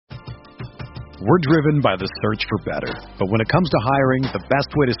We're driven by the search for better. But when it comes to hiring, the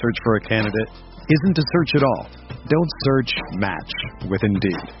best way to search for a candidate isn't to search at all. Don't search, match with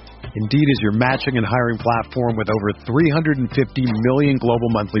Indeed. Indeed is your matching and hiring platform with over 350 million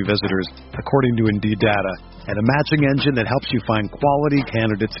global monthly visitors, according to Indeed data, and a matching engine that helps you find quality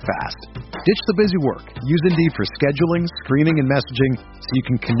candidates fast. Ditch the busy work. Use Indeed for scheduling, screening, and messaging so you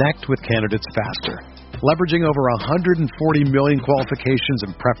can connect with candidates faster. Leveraging over 140 million qualifications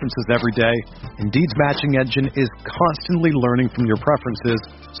and preferences every day, Indeed's matching engine is constantly learning from your preferences,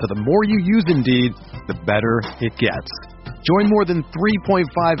 so the more you use Indeed, the better it gets. Join more than 3.5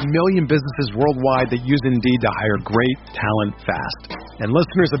 million businesses worldwide that use Indeed to hire great talent fast. And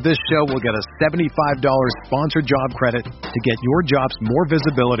listeners of this show will get a $75 sponsored job credit to get your jobs more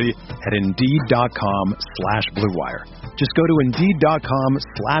visibility at Indeed.com/Blue Wire. Just go to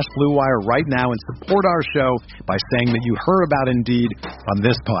Indeed.com/Blue Wire right now and support our show by saying that you heard about Indeed on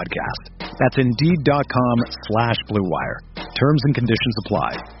this podcast. That's Indeed.com/Blue Wire. Terms and conditions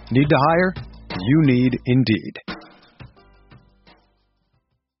apply. Need to hire? You need Indeed.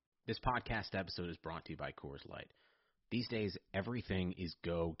 This podcast episode is brought to you by Coors Light. These days, everything is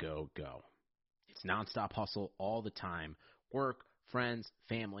go, go, go. It's nonstop hustle all the time. Work, friends,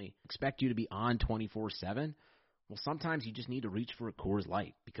 family expect you to be on 24/7. Well, sometimes you just need to reach for a Coors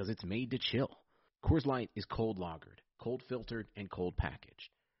Light because it's made to chill. Coors Light is cold lagered, cold filtered, and cold packaged.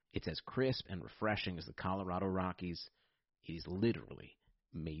 It's as crisp and refreshing as the Colorado Rockies. It is literally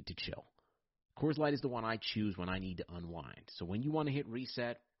made to chill. Coors Light is the one I choose when I need to unwind. So when you want to hit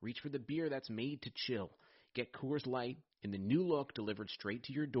reset, reach for the beer that's made to chill. Get Coors Light in the new look delivered straight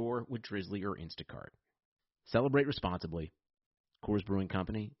to your door with Drizzly or Instacart. Celebrate responsibly. Coors Brewing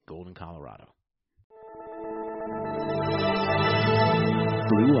Company, Golden, Colorado.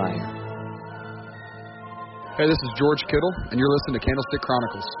 Blue Wire. Hey, this is George Kittle, and you're listening to Candlestick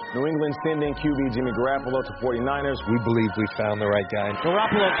Chronicles. New England sending QB Jimmy Garoppolo to 49ers. We believe we found the right guy.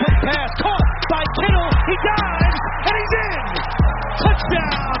 Garoppolo, quick pass, caught by Kittle. He dives, and he's in.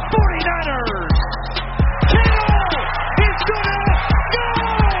 Touchdown, 49ers. Kittle is gonna go.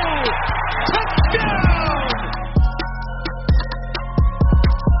 Touchdown.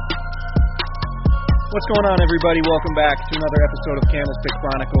 What's going on, everybody? Welcome back to another episode of Candlestick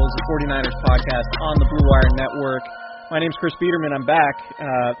Chronicles, the 49ers podcast on the Blue Wire Network. My name's Chris Biederman. I'm back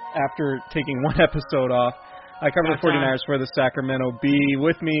after taking one episode off. I cover the 49ers for the Sacramento Bee.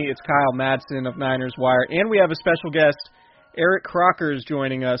 With me, it's Kyle Madsen of Niners Wire, and we have a special guest, Eric Crocker, is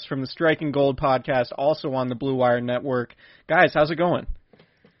joining us from the Striking Gold podcast, also on the Blue Wire Network. Guys, how's it going?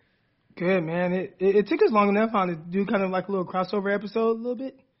 Good, man. It took us long enough to do kind of like a little crossover episode a little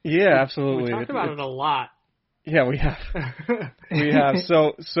bit. Yeah, absolutely. We talked about it a lot. Yeah, we have. We have.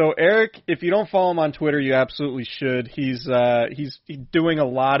 So Eric, if you don't follow him on Twitter, you absolutely should. He's doing a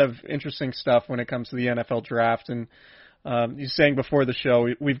lot of interesting stuff when it comes to the NFL draft, and he's saying before the show,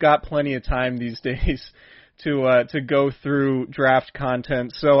 we've got plenty of time these days to go through draft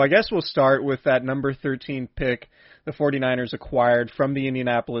content. So I guess we'll start with that number 13 pick the 49ers acquired from the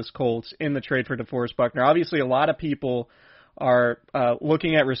Indianapolis Colts in the trade for DeForest Buckner. Obviously, a lot of people are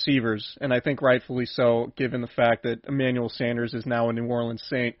looking at receivers, and I think rightfully so, given the fact that Emmanuel Sanders is now a New Orleans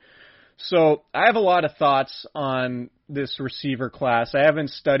Saint. So I have a lot of thoughts on this receiver class. I haven't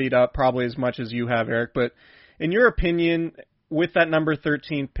studied up probably as much as you have, Eric, but in your opinion, with that number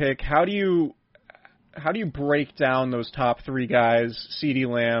 13 pick, how do you break down those top three guys, CeeDee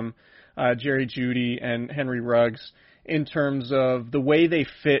Lamb, Jerry Jeudy, and Henry Ruggs, in terms of the way they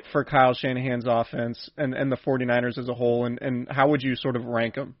fit for Kyle Shanahan's offense and the 49ers as a whole, and how would you sort of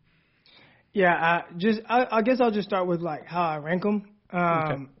rank them? Yeah, I guess I'll just start with like how I rank them.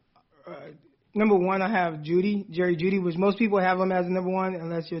 Okay. Number one, I have Jerry Jeudy, which most people have him as number one,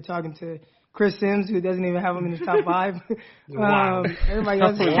 unless you're talking to Chris Sims, who doesn't even have him in his top five. Everybody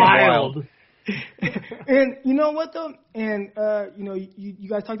else is wild. And you know what though? And you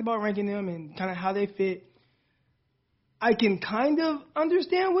guys talked about ranking them and kind of how they fit. I can kind of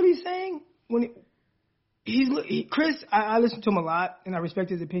understand what he's saying when Chris. I listen to him a lot and I respect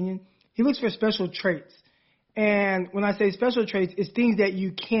his opinion. He looks for special traits, and when I say special traits, it's things that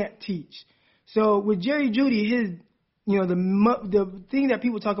you can't teach. So with Jerry Jeudy, the thing that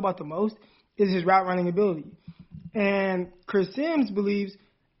people talk about the most is his route running ability, and Chris Sims believes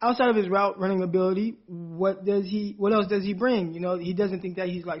outside of his route running ability, what else does he bring? He doesn't think that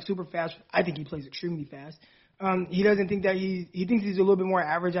he's like super fast. I think he plays extremely fast. He doesn't think that he thinks he's a little bit more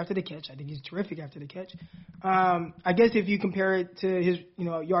average after the catch. I think he's terrific after the catch. I guess if you compare it to his,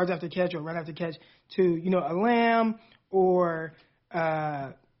 yards after catch or run after catch to, a Lamb or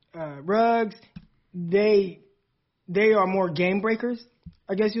Ruggs, they are more game breakers,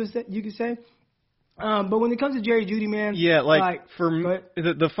 I guess you could say. But when it comes to Jerry Jeudy, man,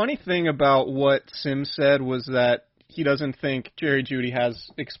 the funny thing about what Sims said was that he doesn't think Jerry Jeudy has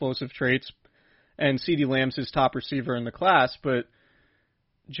explosive traits, and CeeDee Lamb's his top receiver in the class, but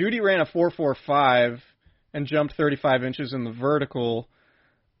Jeudy ran a 4.45 and jumped 35 inches in the vertical.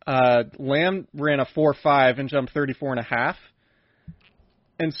 Lamb ran a 4.5 and jumped 34.5.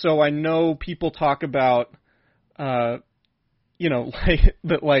 And so I know people talk about, like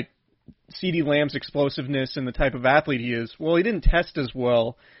CeeDee Lamb's explosiveness and the type of athlete he is. Well, he didn't test as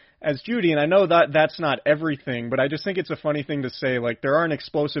well as Jeudy, and I know that that's not everything, but I just think it's a funny thing to say. Like, there aren't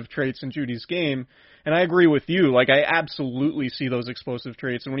explosive traits in Judy's game, and I agree with you. Like, I absolutely see those explosive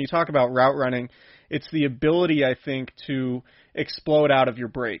traits. And when you talk about route running, it's the ability, I think, to explode out of your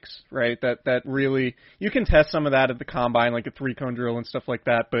breaks, right? That really, you can test some of that at the combine, like a 3-cone drill and stuff like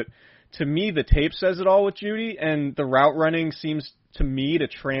that, but to me, the tape says it all with Jeudy, and the route running seems to me to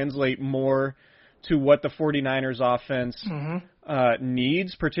translate more to what the 49ers offense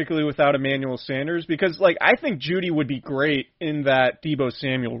needs, particularly without Emmanuel Sanders, because like I think Jeudy would be great in that Deebo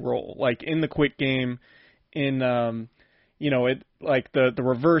Samuel role, like in the quick game, in the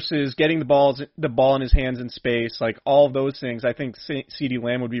reverses, getting the ball in his hands in space, like all of those things. I think CeeDee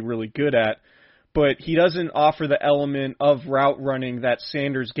Lamb would be really good at, but he doesn't offer the element of route running that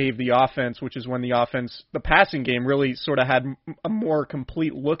Sanders gave the offense, which is when the passing game really sort of had a more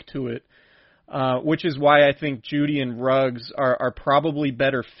complete look to it. Which is why I think Jeudy and Ruggs are probably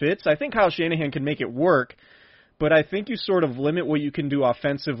better fits. I think Kyle Shanahan can make it work, but I think you sort of limit what you can do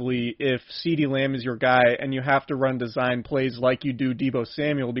offensively if CeeDee Lamb is your guy and you have to run design plays like you do Deebo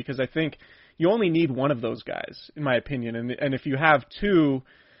Samuel, because I think you only need one of those guys, in my opinion. And if you have two,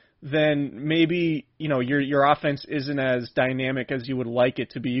 then maybe your offense isn't as dynamic as you would like it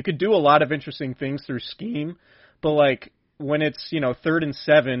to be. You could do a lot of interesting things through scheme, but like when it's 3rd and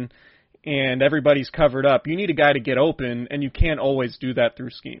 7 and everybody's covered up, you need a guy to get open, and you can't always do that through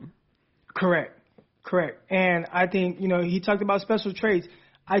scheme. Correct. And I think, he talked about special traits.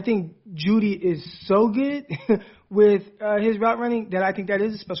 I think Jeudy is so good with his route running that I think that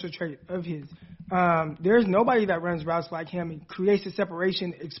is a special trait of his. There's nobody that runs routes like him and creates the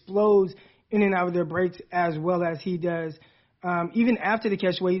separation, explodes in and out of their breaks as well as he does. Even after the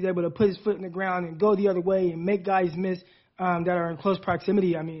catch, where he's able to put his foot in the ground and go the other way and make guys miss that are in close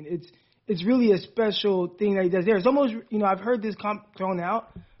proximity. I mean, it's really a special thing that he does there. It's almost, I've heard this comp thrown out,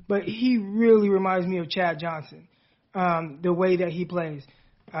 but he really reminds me of Chad Johnson, the way that he plays.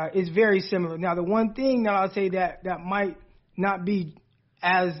 It's very similar. Now, the one thing that I'll say that might not be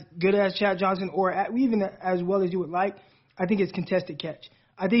as good as Chad Johnson or even as well as you would like, I think it's contested catch.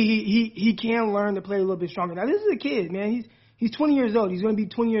 I think he can learn to play a little bit stronger. Now, this is a kid, man. He's 20 years old. He's going to be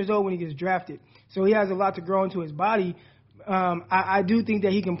 20 years old when he gets drafted. So he has a lot to grow into his body. I do think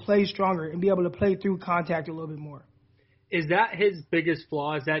that he can play stronger and be able to play through contact a little bit more. Is that his biggest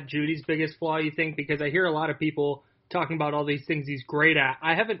flaw? Is that Judy's biggest flaw, you think? Because I hear a lot of people talking about all these things he's great at.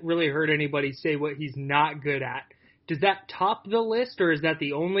 I haven't really heard anybody say what he's not good at. Does that top the list, or is that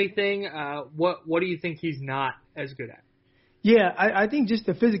the only thing? What do you think he's not as good at? Yeah, I think just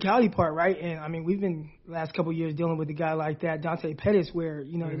the physicality part, right? And, I mean, we've been last couple of years dealing with a guy like that, Dante Pettis, where, it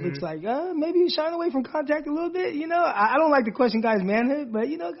looks like maybe he's shying away from contact a little bit. I don't like to question guys' manhood, but,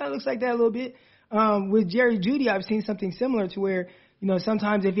 it kind of looks like that a little bit. With Jerry Jeudy, I've seen something similar to where,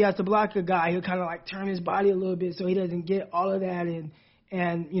 sometimes if he has to block a guy, he'll kind of like turn his body a little bit so he doesn't get all of that. And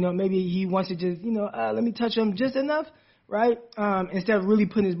maybe he wants to just, let me touch him just enough, right? Instead of really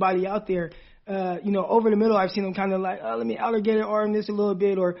putting his body out there. Over the middle, I've seen him kind of like, let me alligator arm this a little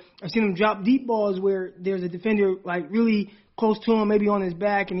bit, or I've seen him drop deep balls where there's a defender like really close to him, maybe on his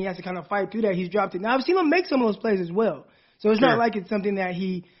back, and he has to kind of fight through that. He's dropped it. Now, I've seen him make some of those plays as well. So it's not like it's something that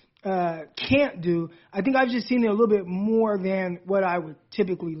he can't do. I think I've just seen it a little bit more than what I would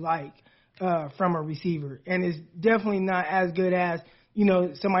typically like from a receiver. And it's definitely not as good as,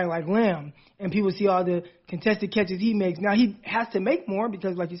 somebody like Lamb. And people see all the contested catches he makes. Now, he has to make more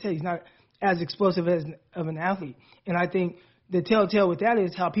because, like you said, he's not as explosive of an athlete. And I think the telltale with that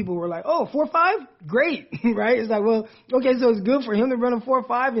is how people were like, 4.5? Great, right? It's like, well, okay, so it's good for him to run a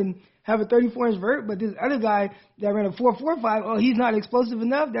 4.5 and have a 34-inch vert, but this other guy that ran a 4.45, he's not explosive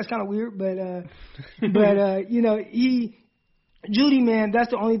enough? That's kind of weird. But Jeudy, man, that's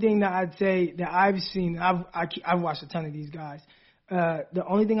the only thing that I'd say that I've seen. I've watched a ton of these guys. The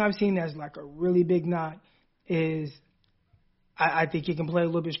only thing I've seen that's like a really big knock is I think he can play a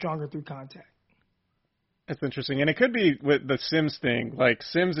little bit stronger through contact. That's interesting. And it could be with the Sims thing. Like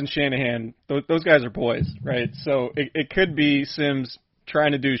Sims and Shanahan, those guys are boys, right? So it could be Sims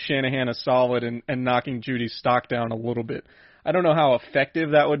trying to do Shanahan a solid and knocking Judy's stock down a little bit. I don't know how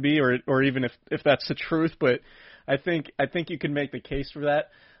effective that would be, or even if that's the truth, but I think you can make the case for that.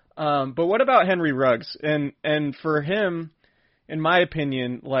 But what about Henry Ruggs? And for him, in my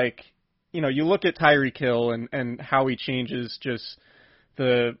opinion, like, you look at Tyreek Hill and how he changes just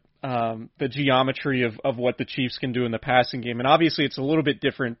the geometry of what the Chiefs can do in the passing game. And obviously it's a little bit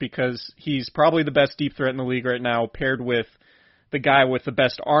different because he's probably the best deep threat in the league right now, paired with the guy with the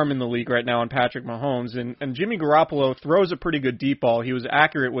best arm in the league right now in Patrick Mahomes. And Jimmy Garoppolo throws a pretty good deep ball. He was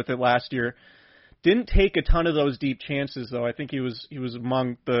accurate with it last year. Didn't take a ton of those deep chances, though. I think he was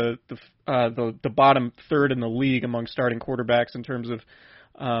among the bottom third in the league among starting quarterbacks in terms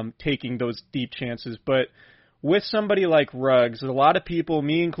of taking those deep chances. But with somebody like Ruggs, a lot of people,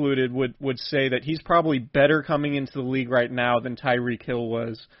 me included, would say that he's probably better coming into the league right now than Tyreek Hill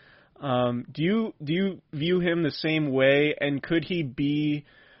was. Do you view him the same way, and could he be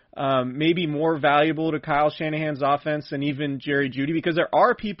maybe more valuable to Kyle Shanahan's offense than even Jerry Jeudy? Because there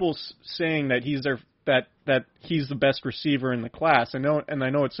are people saying that he's the best receiver in the class. I know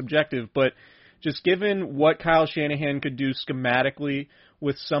it's subjective, but just given what Kyle Shanahan could do schematically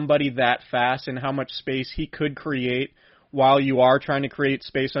with somebody that fast and how much space he could create while you are trying to create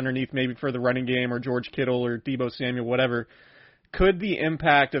space underneath maybe for the running game or George Kittle or Deebo Samuel, whatever, could the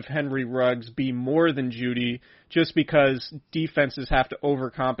impact of Henry Ruggs be more than Jeudy just because defenses have to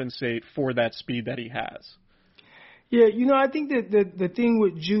overcompensate for that speed that he has? Yeah, I think that the thing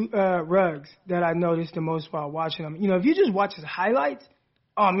with Ruggs that I noticed the most while watching him, if you just watch his highlights,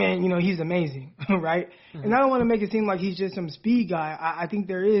 oh man, he's amazing, right? Mm-hmm. And I don't want to make it seem like he's just some speed guy. I think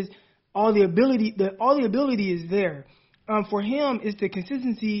there is all the ability is there. For him, it's the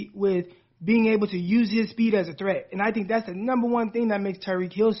consistency with being able to use his speed as a threat. And I think that's the number one thing that makes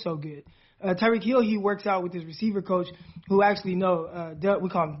Tyreek Hill so good. Tyreek Hill, he works out with his receiver coach, who actually know, we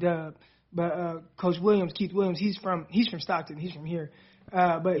call him Dub, but Coach Williams, Keith Williams, he's from Stockton, he's from here.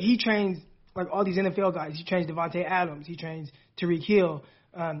 But he trains like all these NFL guys. He trains Devontae Adams, he trains Tyreek Hill,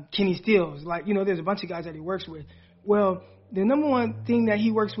 Kenny Stills. Like, there's a bunch of guys that he works with. Well, the number one thing that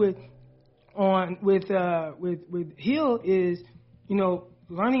he works with Hill is,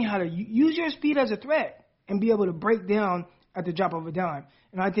 learning how to use your speed as a threat and be able to break down at the drop of a dime.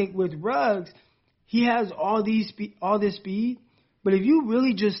 And I think with Ruggs, he has all this speed, but if you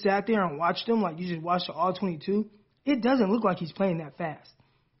really just sat there and watched him, like you just watched the all 22, it doesn't look like he's playing that fast.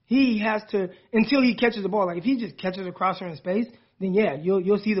 He has to, until he catches the ball. Like if he just catches a crosser in space, then yeah,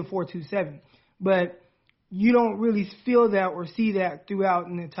 you'll see the 4.27. But you don't really feel that or see that throughout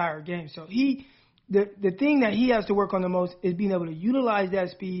an entire game. So the thing that he has to work on the most is being able to utilize that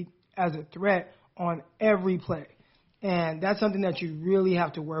speed as a threat on every play. And that's something that you really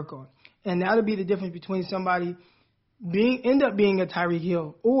have to work on. And that'll be the difference between somebody end up being a Tyreek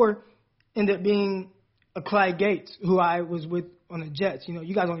Hill or end up being a Clyde Gates, who I was with on the Jets.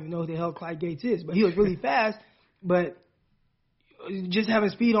 You guys don't even know who the hell Clyde Gates is, but he was really fast. But just having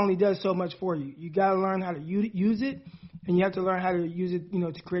speed only does so much for you. You got to learn how to use it. And you have to learn how to use it,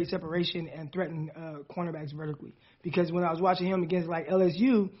 to create separation and threaten cornerbacks vertically. Because when I was watching him against like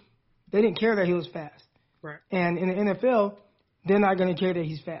LSU, they didn't care that he was fast. Right. And in the NFL, they're not going to care that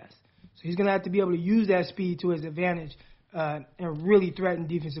he's fast. So he's going to have to be able to use that speed to his advantage and really threaten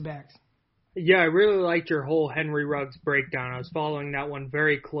defensive backs. Yeah, I really liked your whole Henry Ruggs breakdown. I was following that one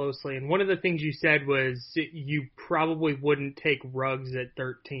very closely. And one of the things you said was you probably wouldn't take Ruggs at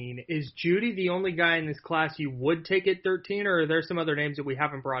 13. Is Jeudy the only guy in this class you would take at 13, or are there some other names that we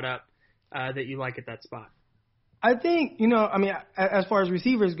haven't brought up that you like at that spot? I think, as far as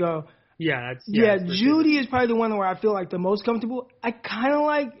receivers go, Yeah, Jeudy is probably the one where I feel like the most comfortable. I kind of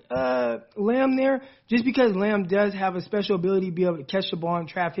like Lamb there, just because Lamb does have a special ability to be able to catch the ball in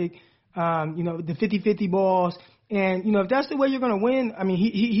traffic, the 50-50 balls. And, if that's the way you're going to win, I mean,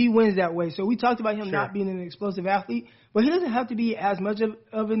 he wins that way. So we talked about him not being an explosive athlete, but he doesn't have to be as much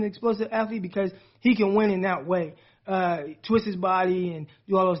of an explosive athlete because he can win in that way, twist his body and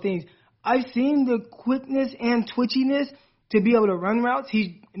do all those things. I've seen the quickness and twitchiness to be able to run routes.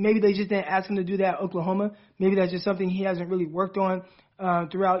 Maybe they just didn't ask him to do that at Oklahoma. Maybe that's just something he hasn't really worked on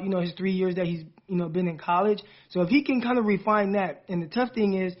throughout, his 3 years that he's, been in college. So if he can kind of refine that, and the tough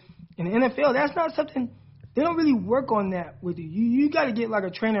thing is, in the NFL, that's not something, they don't really work on that with you. You got to get like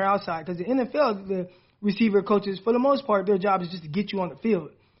a trainer outside, because the NFL, the receiver coaches, for the most part, their job is just to get you on the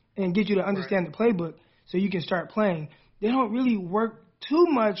field and get you to understand the playbook so you can start playing. They don't really work too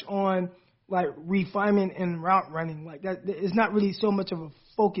much on like refinement and route running. Like that, it's not really so much of a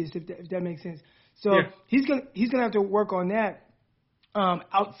focus, if that makes sense. So he's gonna have to work on that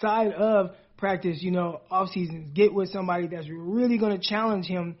outside of practice, off seasons. Get with somebody that's really gonna challenge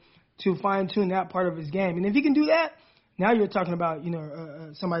him to fine tune that part of his game. And if he can do that, Now you're talking about,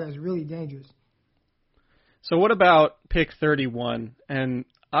 somebody that's really dangerous. So what about pick 31? And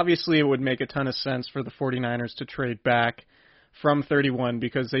obviously it would make a ton of sense for the 49ers to trade back from 31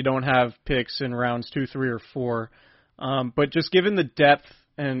 because they don't have picks in rounds 2, 3, or 4. But just given the depth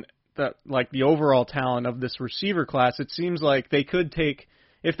and the overall talent of this receiver class, it seems like they could take,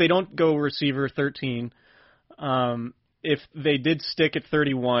 if they don't go receiver 13, if they did stick at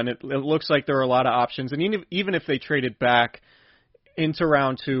 31, it looks like there are a lot of options. And even if they traded back into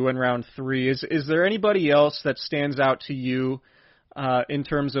round 2 and round 3, is there anybody else that stands out to you in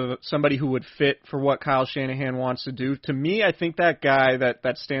terms of somebody who would fit for what Kyle Shanahan wants to do? To me, I think that guy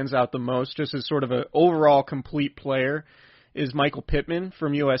that stands out the most, just as sort of an overall complete player, is Michael Pittman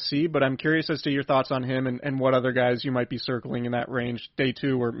from USC. But I'm curious as to your thoughts on him and what other guys you might be circling in that range, day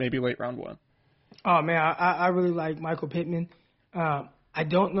 2 or maybe late round 1. Oh, man, I really like Michael Pittman. I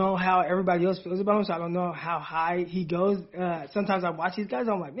don't know how everybody else feels about him, so I don't know how high he goes. Sometimes I watch these guys,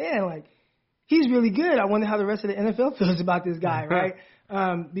 I'm like, man, he's really good. I wonder how the rest of the NFL feels about this guy,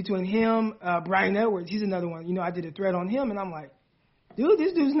 right? Between him, Brian Edwards, he's another one. I did a thread on him, and I'm like, dude,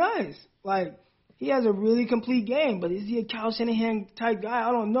 this dude's nice. He has a really complete game, but is he a Kyle Shanahan type guy?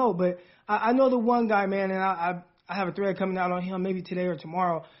 I don't know, but I know the one guy, man, and I have a thread coming out on him maybe today or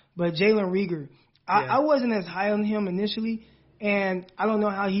tomorrow, but Jalen Reagor. I wasn't as high on him initially, and I don't know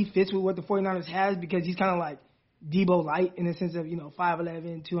how he fits with what the 49ers has because he's kind of like Debo Light in the sense of,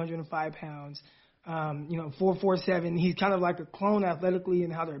 5'11", 205 pounds, 4'7". He's kind of like a clone athletically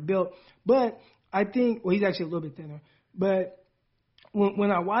and how they're built. But I think, he's actually a little bit thinner. But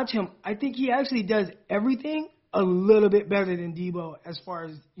when I watch him, I think he actually does everything a little bit better than Debo as far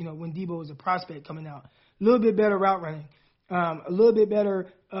as, when Debo was a prospect coming out. A little bit better route running, a little bit better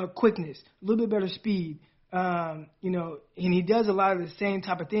quickness, a little bit better speed. And he does a lot of the same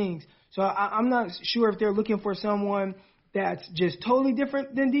type of things. So I'm not sure if they're looking for someone that's just totally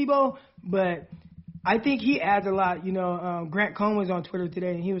different than Debo, but I think he adds a lot. Grant Cohn was on Twitter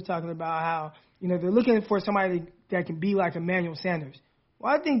today, and he was talking about how, they're looking for somebody that can be like Emmanuel Sanders.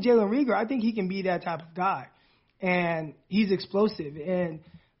 Well, I think Jalen Reagor, I think he can be that type of guy, and he's explosive. And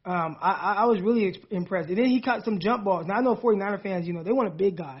I was really impressed. And then he caught some jump balls. Now, I know 49er fans, they want a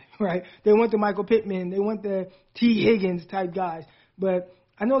big guy, right? They want the Michael Pittman. They want the T. Higgins type guys. But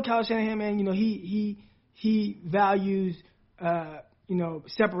I know Kyle Shanahan, man, he values,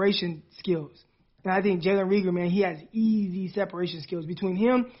 separation skills. And I think Jalen Reagor, man, he has easy separation skills. Between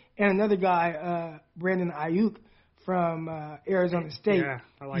him and another guy, Brandon Ayuk from Arizona State,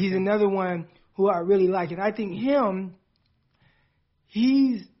 he's him. Another one who I really like. And I think him,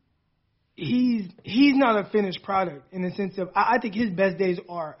 he's not a finished product in the sense of I think his best days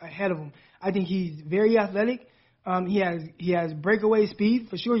are ahead of him. I think he's very athletic. He has breakaway speed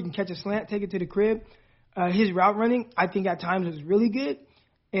for sure. He can catch a slant, take it to the crib. His route running, I think at times is really good.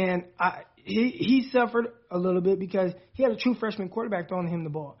 And he suffered a little bit because he had a true freshman quarterback throwing him the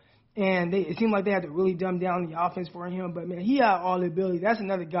ball. And it seemed like they had to really dumb down the offense for him. But, man, he had all the ability. That's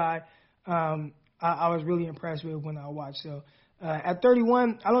another guy I was really impressed with when I watched. So, at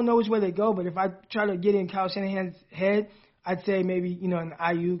 31, I don't know which way they go, but if I try to get in Kyle Shanahan's head, I'd say maybe, an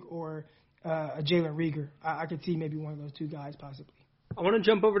Ayuk or a Jalen Reagor. I could see maybe one of those two guys possibly. I want to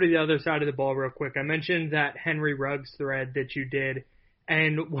jump over to the other side of the ball real quick. I mentioned that Henry Ruggs thread that you did,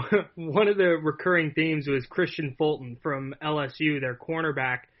 and one of the recurring themes was Christian Fulton from LSU, their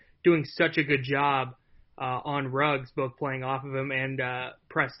cornerback, doing such a good job on Ruggs, both playing off of him and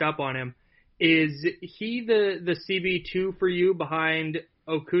pressed up on him. Is he the CB2 for you behind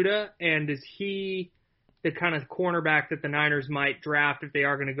Okudah, and is he the kind of cornerback that the Niners might draft if they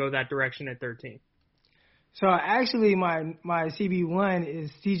are going to go that direction at 13? So actually my CB1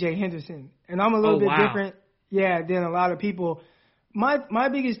 is CJ Henderson, and I'm a little bit different than a lot of people. My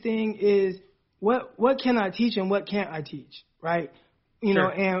biggest thing is what can I teach and what can't I teach, right? You know,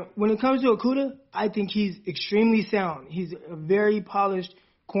 and when it comes to Okudah, I think he's extremely sound. He's a very polished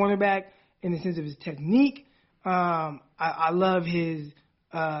cornerback in the sense of his technique. I love his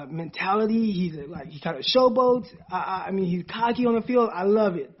mentality. He kind of showboats. I mean, he's cocky on the field. I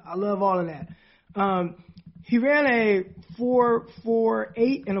love it. I love all of that. He ran a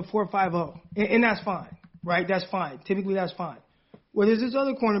 4.48 and a 4.50, and that's fine, right? That's fine. Typically, that's fine. Well, there's this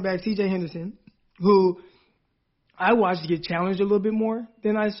other cornerback, C.J. Henderson, who I watched get challenged a little bit more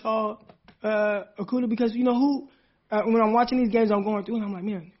than I saw Okudah, because when I'm watching these games, I'm going through and I'm like,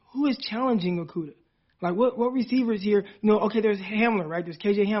 man, who is challenging Okudah? Like, what receivers here? Okay, there's Hamler, right? There's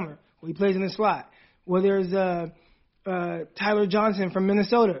KJ Hamler. Well, he plays in the slot. Well, there's Tyler Johnson from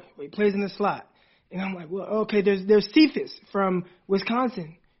Minnesota. Well, he plays in the slot. And I'm like, well, okay, there's Cephas from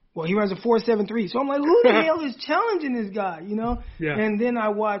Wisconsin. Well, he runs a 4.73. So I'm like, who the hell is challenging this guy, you know? Yeah. And then I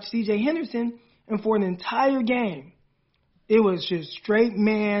watched C.J. Henderson, and for an entire game, it was just straight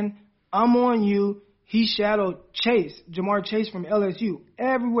man, I'm on you. He shadowed Chase, Jamar Chase from LSU,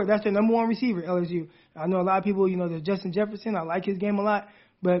 everywhere. That's their number one receiver, LSU. I know a lot of people, you know, there's Justin Jefferson. I like his game a lot.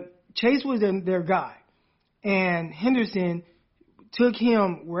 But Chase was their guy. And Henderson took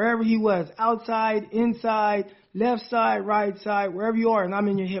him wherever he was, outside, inside, left side, right side, wherever you are, and I'm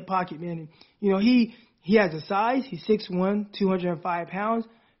in your hip pocket, man. And, you know, he has a size. He's 6'1", 205 pounds.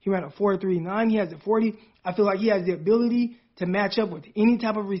 He ran a 4.39. He has a 40. I feel like he has the ability to match up with any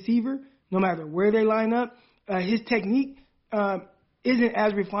type of receiver, no matter where they line up. His technique isn't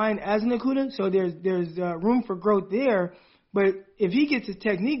as refined as an Okudah, so there's room for growth there. But if he gets his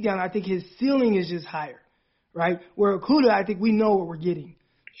technique down, I think his ceiling is just higher, right? Where Okudah, I think we know what we're getting.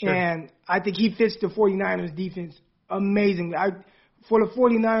 Sure. And I think he fits the 49ers defense amazingly. For the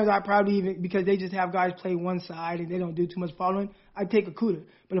 49ers, I probably even, because they just have guys play one side and they don't do too much following, I'd take Okudah.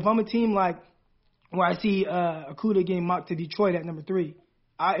 But if I'm a team like where I see Okudah getting mocked to Detroit at number 3,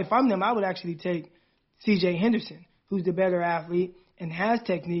 if I'm them, I would actually take C.J. Henderson, who's the better athlete and has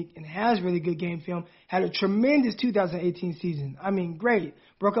technique and has really good game film, had a tremendous 2018 season. I mean, great.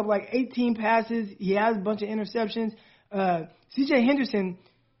 Broke up like 18 passes. He has a bunch of interceptions. C.J. Henderson,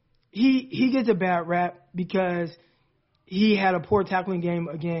 he gets a bad rap because he had a poor tackling game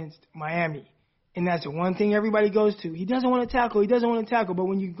against Miami. And that's the one thing everybody goes to. He doesn't want to tackle. But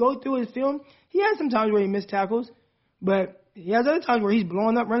when you go through his film, he has some times where he missed tackles. But he has other times where he's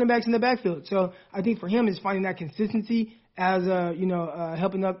blowing up running backs in the backfield. So I think for him, it's finding that consistency as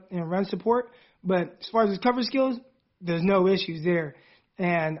helping up in run support. But as far as his cover skills, there's no issues there.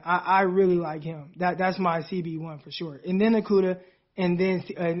 And I really like him. That's my CB1 for sure. And then Okudah, and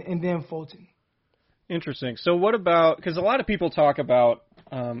then Fulton. Interesting. So what about, because a lot of people talk about,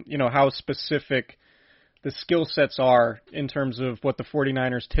 how specific the skill sets are in terms of what the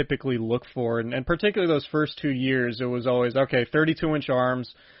 49ers typically look for. And particularly those first 2 years, it was always, 32-inch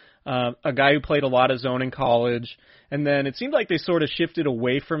arms, a guy who played a lot of zone in college. And then it seemed like they sort of shifted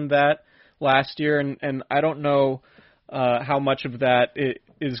away from that last year. And I don't know how much of that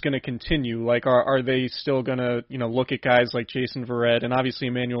is going to continue. Like, are they still going to, look at guys like Jason Verrett, and obviously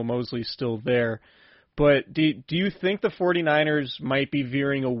Emmanuel Mosley's still there. But do you think the 49ers might be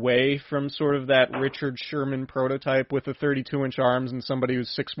veering away from sort of that Richard Sherman prototype with the 32-inch arms and somebody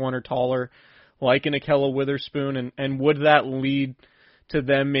who's 6'1" or taller, like an Ahkello Witherspoon? And would that lead to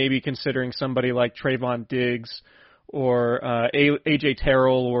them maybe considering somebody like Trayvon Diggs or A.J.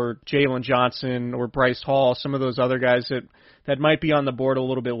 Terrell or Jalen Johnson or Bryce Hall, some of those other guys that might be on the board a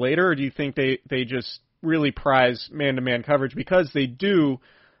little bit later? Or do you think they just really prize man-to-man coverage because they do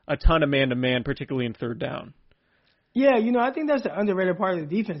a ton of man-to-man, particularly in third down? Yeah, I think that's the underrated part of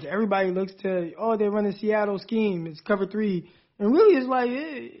the defense. Everybody looks to, they run the Seattle scheme, it's cover 3. And really, it's like,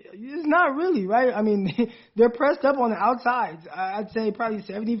 it's not really, right? I mean, they're pressed up on the outsides. I'd say probably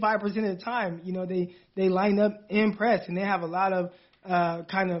 75% of the time, they line up in press, and they have a lot of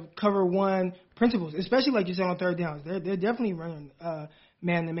kind of cover 1 principles, especially like you said on third downs. They're definitely running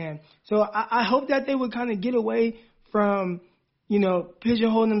man-to-man. So I hope that they would kind of get away from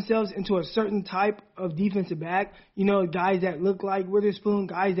pigeonholing themselves into a certain type of defensive back, guys that look like Witherspoon,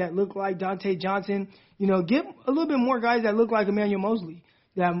 guys that look like Dante Johnson, get a little bit more guys that look like Emmanuel Mosley,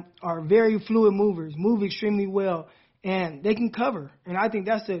 that are very fluid movers, move extremely well, and they can cover. And I think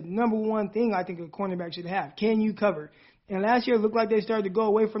that's the number one thing I think a cornerback should have. Can you cover? And last year it looked like they started to go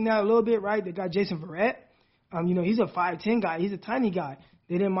away from that a little bit, right? They got Jason Verrett. He's a 5'10" guy. He's a tiny guy.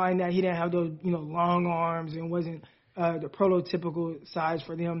 They didn't mind that he didn't have those, long arms and wasn't the prototypical size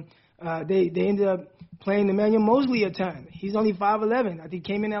for them. They ended up playing Emmanuel Mosley a ton. He's only 5'11". I think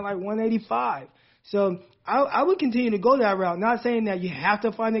came in at like 185. So I would continue to go that route. Not saying that you have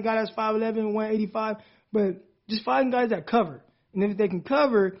to find a guy that's 5'11", 185, but just find guys that cover. And if they can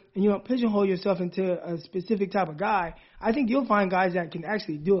cover and you don't pigeonhole yourself into a specific type of guy, I think you'll find guys that can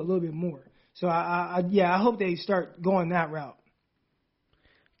actually do it a little bit more. So I hope they start going that route.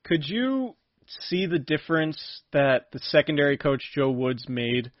 Could you see the difference that the secondary coach Joe Woods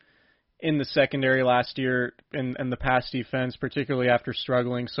made in the secondary last year and the pass defense, particularly after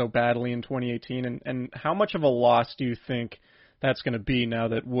struggling so badly in 2018? And how much of a loss do you think that's going to be now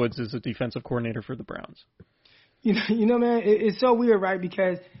that Woods is a defensive coordinator for the Browns? Man, it's so weird, right?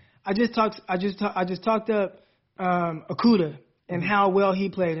 Because I just talked up Okudah and how well he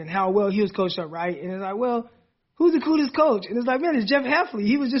played and how well he was coached up, right? And it's like, well, who's Okudah's coach? And it's like, man, it's Jeff Hafley.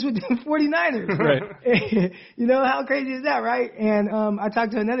 He was just with the 49ers. Right. How crazy is that, right? And I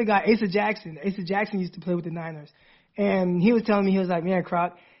talked to another guy, Asa Jackson. Asa Jackson used to play with the Niners. And he was telling me, he was like, man,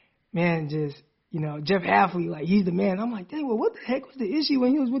 Croc, man, just, Jeff Hafley, like, he's the man. I'm like, dang, well, what the heck was the issue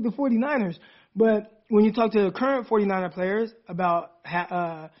when he was with the 49ers? But when you talk to the current 49er players about,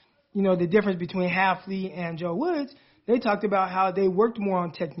 the difference between Hafley and Joe Woods, they talked about how they worked more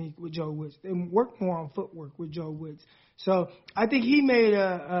on technique with Joe Woods. They worked more on footwork with Joe Woods. So I think he made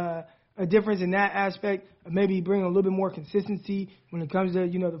a difference in that aspect of maybe bringing a little bit more consistency when it comes to,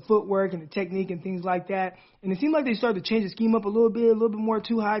 the footwork and the technique and things like that. And it seemed like they started to change the scheme up a little bit more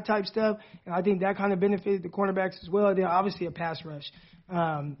too high type stuff. And I think that kind of benefited the cornerbacks as well. And then obviously a pass rush.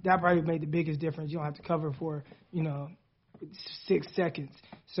 That probably made the biggest difference. You don't have to cover for, 6 seconds.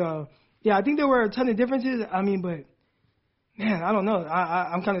 So, yeah, I think there were a ton of differences. I mean, but, man, I don't know.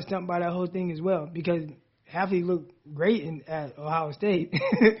 I'm kind of stumped by that whole thing as well because Hafley looked great at Ohio State.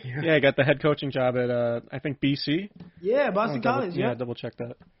 Yeah, he got the head coaching job at, I think, BC. Yeah, Boston College. Yeah, double check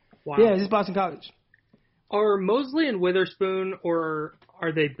that. Wow. Yeah, this is Boston College. Are Mosley and Witherspoon, or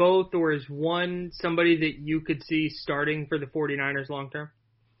are they both, or is one somebody that you could see starting for the 49ers long term?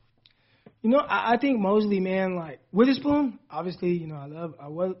 I think Mosley, man, like Witherspoon, obviously, I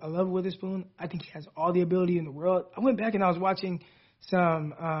love Witherspoon. I think he has all the ability in the world. I went back and I was watching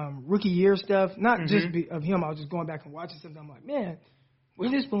some rookie year stuff, not just of him. I was just going back and watching something. I'm like, man,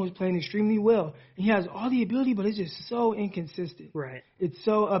 Witherspoon was playing extremely well. And he has all the ability, but it's just so inconsistent. Right. It's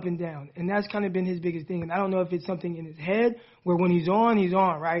so up and down. And that's kind of been his biggest thing. And I don't know if it's something in his head where when he's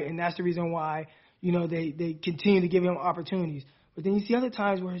on, right? And that's the reason why, they continue to give him opportunities. But then you see other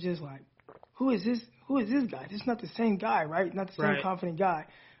times where it's just like, who is this guy? This is not the same guy, right? Not the same confident guy.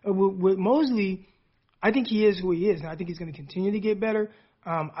 With Mosley, I think he is who he is, and I think he's going to continue to get better.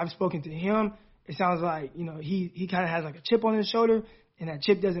 I've spoken to him. It sounds like, he kind of has like a chip on his shoulder, and that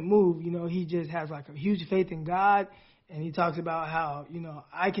chip doesn't move. He just has like a huge faith in God, and he talks about how,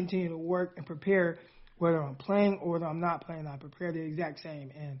 I continue to work and prepare whether I'm playing or whether I'm not playing. I prepare the exact same,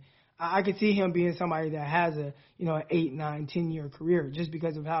 and I could see him being somebody that has an 8, 9, 10-year career just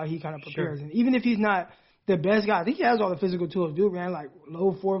because of how he kind of prepares. Sure. And even if he's not the best guy, I think he has all the physical tools. Dude ran like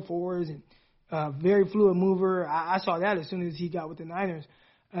low 4.4s and very fluid mover. I saw that as soon as he got with the Niners.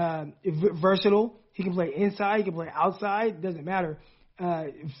 Versatile. He can play inside. He can play outside. Doesn't matter.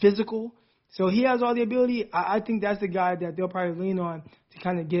 Physical. So he has all the ability. I think that's the guy that they'll probably lean on to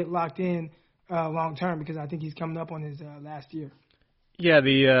kind of get locked in long term because I think he's coming up on his last year. Yeah,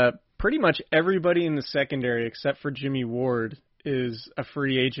 pretty much everybody in the secondary except for Jimmy Ward is a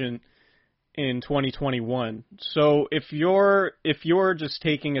free agent in 2021. So if you're just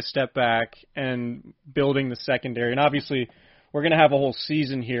taking a step back and building the secondary, and obviously we're going to have a whole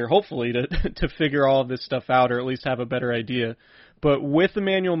season here, hopefully, to figure all of this stuff out or at least have a better idea. But with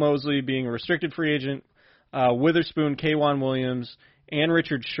Emmanuel Mosley being a restricted free agent, Witherspoon, K'Wan Williams, and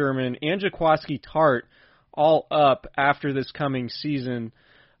Richard Sherman, and Jaquiski Tartt all up after this coming season,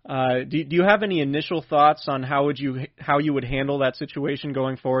 do you have any initial thoughts on how you would handle that situation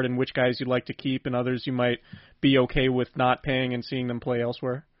going forward and which guys you'd like to keep and others you might be okay with not paying and seeing them play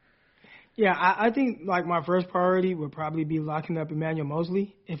elsewhere? Yeah, I think like my first priority would probably be locking up Emmanuel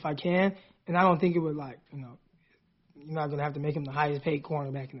Mosley if I can, and I don't think it would you're not going to have to make him the highest paid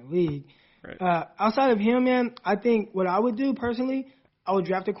cornerback in the league. Right. Outside of him, man, I think what I would do personally, I would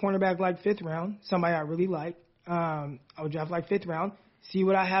draft a cornerback like 5th round, somebody I really like. I would draft like 5th round, see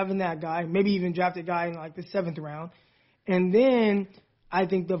what I have in that guy, maybe even draft a guy in like the 7th round. And then I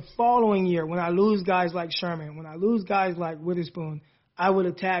think the following year, when I lose guys like Sherman, when I lose guys like Witherspoon, I would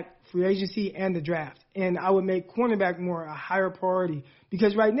attack free agency and the draft. And I would make cornerback more a higher priority.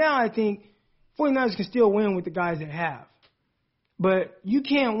 Because right now I think 49ers can still win with the guys they have. But you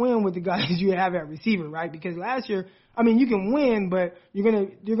can't win with the guys you have at receiver, right? Because last year, I mean, you can win, but you're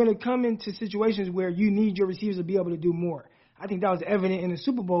gonna come into situations where you need your receivers to be able to do more. I think that was evident in the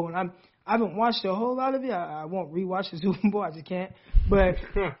Super Bowl, and I haven't watched a whole lot of it. I won't rewatch the Super Bowl. I just can't. But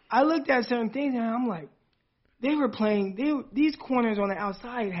I looked at certain things, and I'm like, these corners on the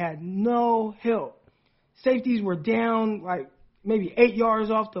outside had no help. Safeties were down like maybe 8 yards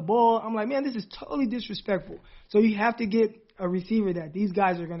off the ball. I'm like, man, this is totally disrespectful. So you have to get a receiver that these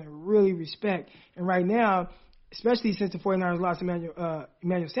guys are going to really respect. And right now, especially since the 49ers lost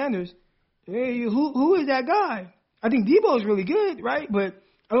Emmanuel Sanders, hey, who is that guy? I think Debo is really good, right? But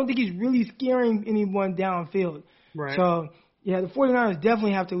I don't think he's really scaring anyone downfield. Right. So, yeah, the 49ers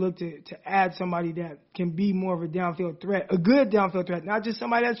definitely have to look to add somebody that can be more of a downfield threat, a good downfield threat, not just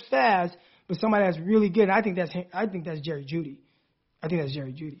somebody that's fast, but somebody that's really good. And I think that's Jerry Jeudy. Because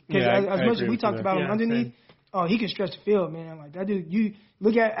as much as we talked about him underneath, he can stretch the field, man. Like that dude, you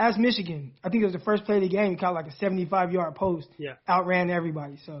look at Michigan. I think it was the first play of the game. He caught like a 75-yard post, outran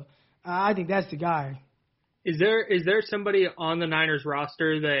everybody. So I think that's the guy. Is there somebody on the Niners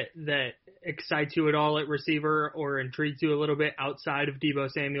roster that excites you at all at receiver or intrigues you a little bit outside of Deebo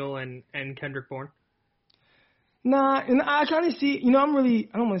Samuel and Kendrick Bourne? Nah, and I kind of see, I don't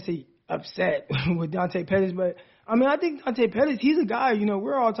want to say upset with Dante Pettis, but I mean, I think Dante Pettis, he's a guy,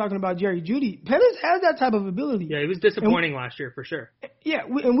 we're all talking about Jerry Jeudy. Pettis has that type of ability. Yeah, he was disappointing last year for sure. Yeah,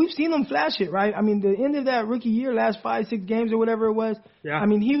 and we've seen him flash it, right? I mean, the end of that rookie year, last 5-6 games or whatever it was, yeah. I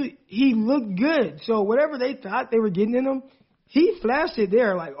mean, he looked good. So whatever they thought they were getting in him, he flashed it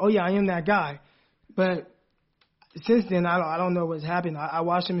there like, oh, yeah, I am that guy. But since then, I don't know what's happened. I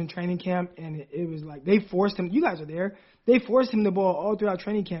watched him in training camp, and it was like they forced him. You guys are there. They forced him the ball all throughout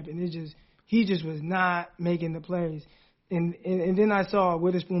training camp, and he just was not making the plays. And then I saw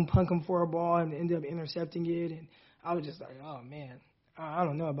Witherspoon punk him for a ball and ended up intercepting it, and I was just like, oh, man, I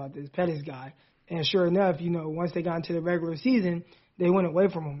don't know about this Pettis guy. And sure enough, once they got into the regular season, they went away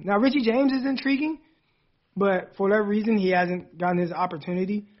from him. Now, Richie James is intriguing, but for whatever reason, he hasn't gotten his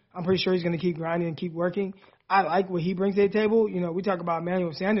opportunity. I'm pretty sure he's going to keep grinding and keep working. I like what he brings to the table. We talk about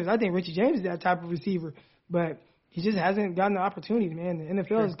Emmanuel Sanders. I think Richie James is that type of receiver, but he just hasn't gotten the opportunity, man. The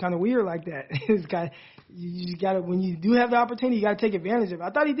NFL is kind of weird like that. It's kind of, you just got to, when you do have the opportunity, you got to take advantage of it. I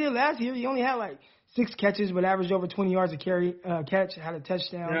thought he did last year. He only had like 6 catches, but averaged over 20 yards a catch, had a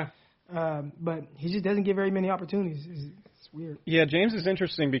touchdown. Yeah. But he just doesn't get very many opportunities. It's weird. Yeah, James is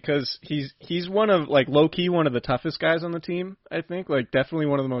interesting because he's one of, like, low-key one of the toughest guys on the team, I think. Like, definitely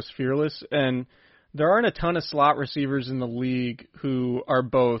one of the most fearless. And there aren't a ton of slot receivers in the league who are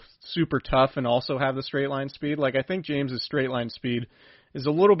both super tough and also have the straight line speed. Like, I think James's straight line speed is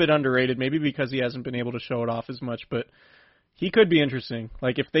a little bit underrated, maybe because he hasn't been able to show it off as much, but he could be interesting.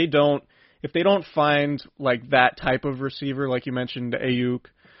 Like, if they don't find like that type of receiver, like you mentioned, Ayuk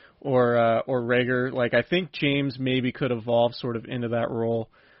or Rager, like I think James maybe could evolve sort of into that role.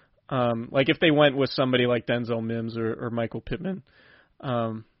 Like if they went with somebody like Denzel Mims or Michael Pittman.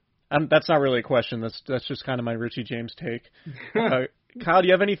 That's not really a question. That's just kind of my Richie James take. Kyle, do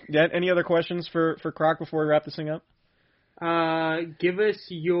you have any other questions for Croc before we wrap this thing up? Give us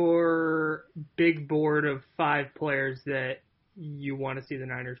your big board of 5 players that you want to see the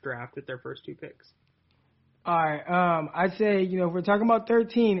Niners draft with their first 2 picks. All right. I'd say, if we're talking about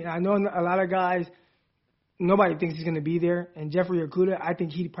 13, and I know a lot of guys, nobody thinks he's going to be there. And Jeffrey Okudah, I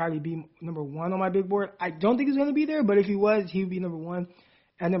think he'd probably be number 1 on my big board. I don't think he's going to be there, but if he was, he would be number 1.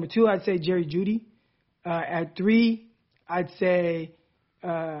 At number 2, I'd say Jerry Jeudy. At 3, I'd say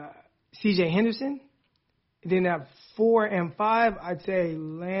C.J. Henderson. Then at 4 and 5, I'd say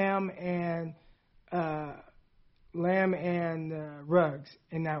Lamb and Ruggs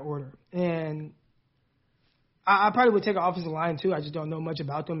in that order. And I probably would take an offensive line too. I just don't know much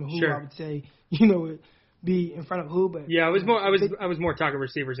about them and who sure. I would say would be in front of who. But yeah, I was more talking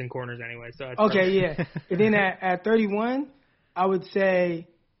receivers and corners anyway. So okay, yeah. And then at 31, I would say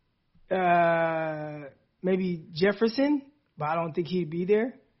maybe Jefferson, but I don't think he'd be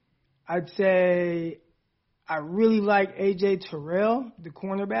there. I'd say I really like A.J. Terrell, the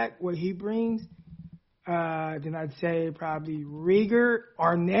cornerback, what he brings. Then I'd say probably Rieger,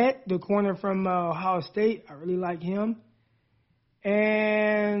 Arnett, the corner from Ohio State. I really like him.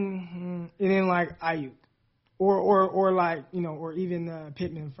 And then like Ayuk. Or like, or even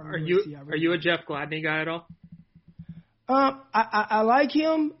Pittman from USC. Are you a Jeff Gladney guy at all? I like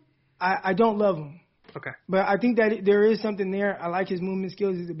him. I don't love him. Okay. But I think that there is something there. I like his movement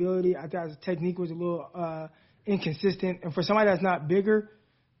skills, his ability. I thought his technique was a little inconsistent. And for somebody that's not bigger,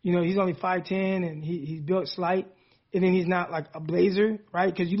 he's only 5'10", and he's built slight. And then he's not like a blazer,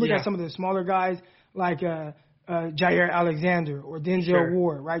 right? Because you look at some of the smaller guys like Jair Alexander or Denzel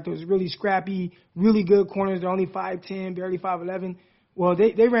Ward, right? Those really scrappy, really good corners. They're only 5'10", barely 5'11". Well,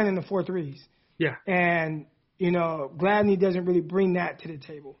 they ran in the 4.3s. Yeah. And, Gladney doesn't really bring that to the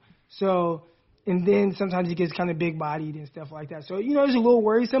table. So, and then sometimes he gets kind of big-bodied and stuff like that. So, it's a little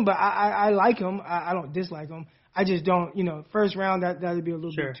worrisome, but I like him. I don't dislike him. I just don't, first round, that'd be a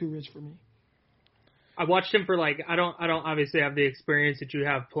little bit too rich for me. I watched him for I don't obviously have the experience that you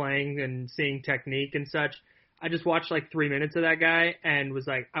have playing and seeing technique and such. I just watched 3 minutes of that guy and was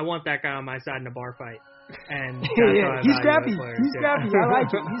like, I want that guy on my side in a bar fight. And he's scrappy. He's scrappy. I like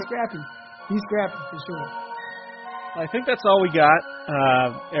it. He's scrappy. He's scrappy for sure. I think that's all we got.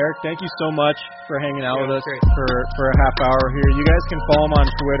 Eric, thank you so much for hanging out with us for a half hour here. You guys can follow him on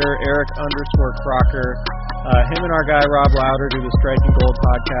Twitter, Eric_Crocker. Him and our guy Rob Louder do the Striking Gold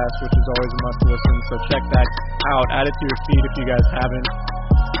podcast, which is always a must listen. So check that out. Add it to your feed if you guys haven't.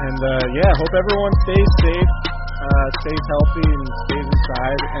 And hope everyone stays safe, stays healthy, and stays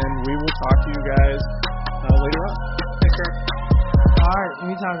inside. And we will talk to you guys later on. Thanks, Eric. All right,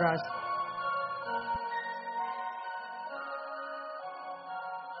 anytime, guys.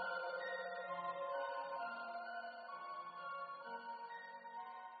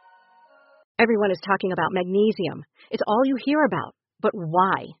 Everyone is talking about magnesium. It's all you hear about. But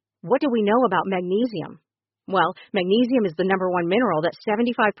why? What do we know about magnesium? Well, magnesium is the number one mineral that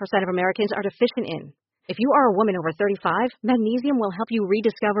 75% of Americans are deficient in. If you are a woman over 35, magnesium will help you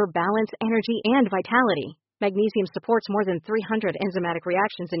rediscover balance, energy, and vitality. Magnesium supports more than 300 enzymatic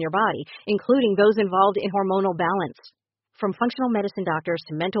reactions in your body, including those involved in hormonal balance. From functional medicine doctors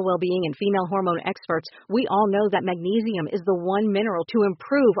to mental well-being and female hormone experts, we all know that magnesium is the one mineral to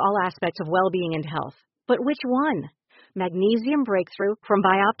improve all aspects of well-being and health. But which one? Magnesium Breakthrough from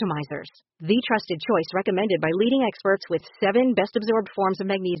Bioptimizers, the trusted choice recommended by leading experts with 7 best-absorbed forms of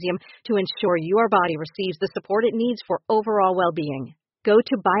magnesium to ensure your body receives the support it needs for overall well-being. Go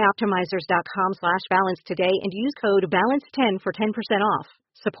to bioptimizers.com/balance today and use code BALANCE10 for 10% off.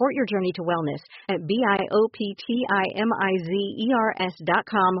 Support your journey to wellness at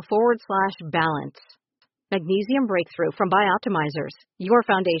bioptimizers.com/balance. Magnesium Breakthrough from Bioptimizers, your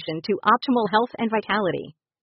foundation to optimal health and vitality.